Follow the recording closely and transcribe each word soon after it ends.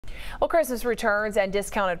Well, Christmas returns and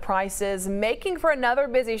discounted prices making for another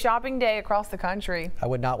busy shopping day across the country. I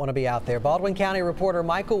would not want to be out there. Baldwin County reporter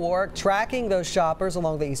Michael Warwick tracking those shoppers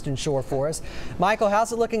along the Eastern Shore for us. Michael,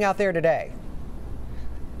 how's it looking out there today?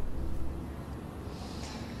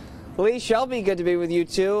 Lee, Shelby, good to be with you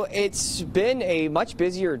too. It's been a much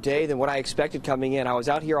busier day than what I expected coming in. I was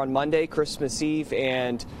out here on Monday, Christmas Eve,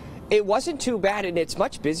 and it wasn't too bad, and it's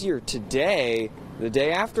much busier today, the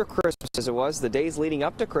day after Christmas as it was the days leading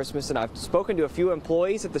up to Christmas. And I've spoken to a few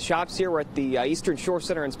employees at the shops here. We're at the Eastern Shore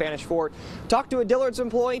Center in Spanish Fort. Talked to a Dillard's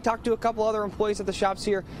employee, talked to a couple other employees at the shops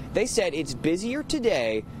here. They said it's busier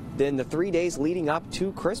today than the 3 days leading up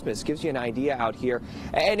to Christmas. Gives you an idea out here.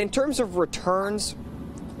 And in terms of returns,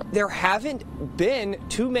 there haven't been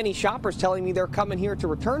too many shoppers telling me they're coming here to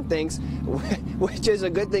return things, which is a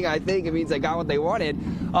good thing, I think. It means they got what they wanted.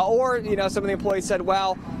 Or, you know, some of the employees said,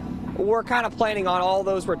 well, we're kind of planning on all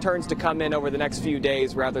those returns to come in over the next few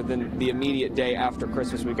days rather than the immediate day after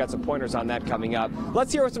Christmas. We've got some pointers on that coming up.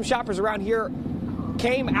 Let's hear what some shoppers around here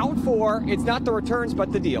came out for. It's not the returns,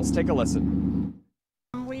 but the deals. Take a listen.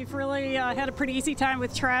 We've really had a pretty easy time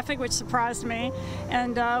with traffic, which surprised me,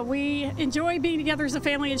 and we enjoy being together as a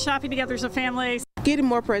family and shopping together as a family. Getting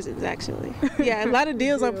more presents, actually. Yeah, a lot of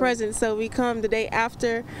deals on presents, so we come the day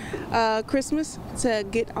after Christmas to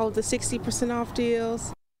get all the 60% off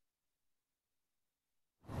deals.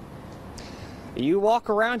 You walk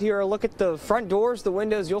around here, look at the front doors, the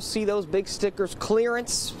windows, you'll see those big stickers,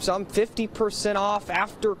 clearance, some 50% off,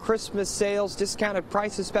 after Christmas sales, discounted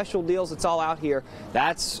prices, special deals. It's all out here.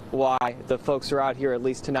 That's why the folks are out here at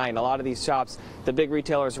least tonight. And a lot of these shops, the big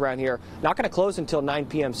retailers around here, not going to close until 9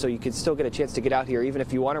 p.m. so you can still get a chance to get out here even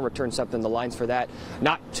if you want to return something. The lines for that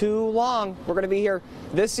not too long. We're going to be here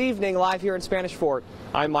this evening live here in Spanish Fort.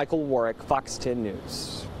 I'm Michael Warwick, Fox 10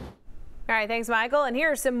 News. All right, thanks, Michael. And here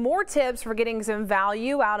are some more tips for getting some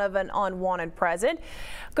value out of an unwanted present.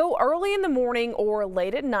 Go early in the morning or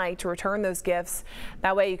late at night to return those gifts.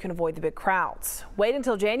 That way you can avoid the big crowds. Wait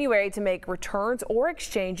until January to make returns or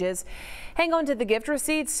exchanges. Hang on to the gift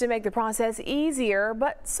receipts to make the process easier,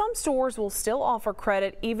 but some stores will still offer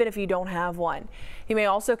credit even if you don't have one. You may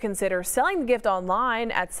also consider selling the gift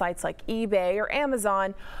online at sites like eBay or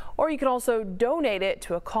Amazon, or you can also donate it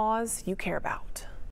to a cause you care about.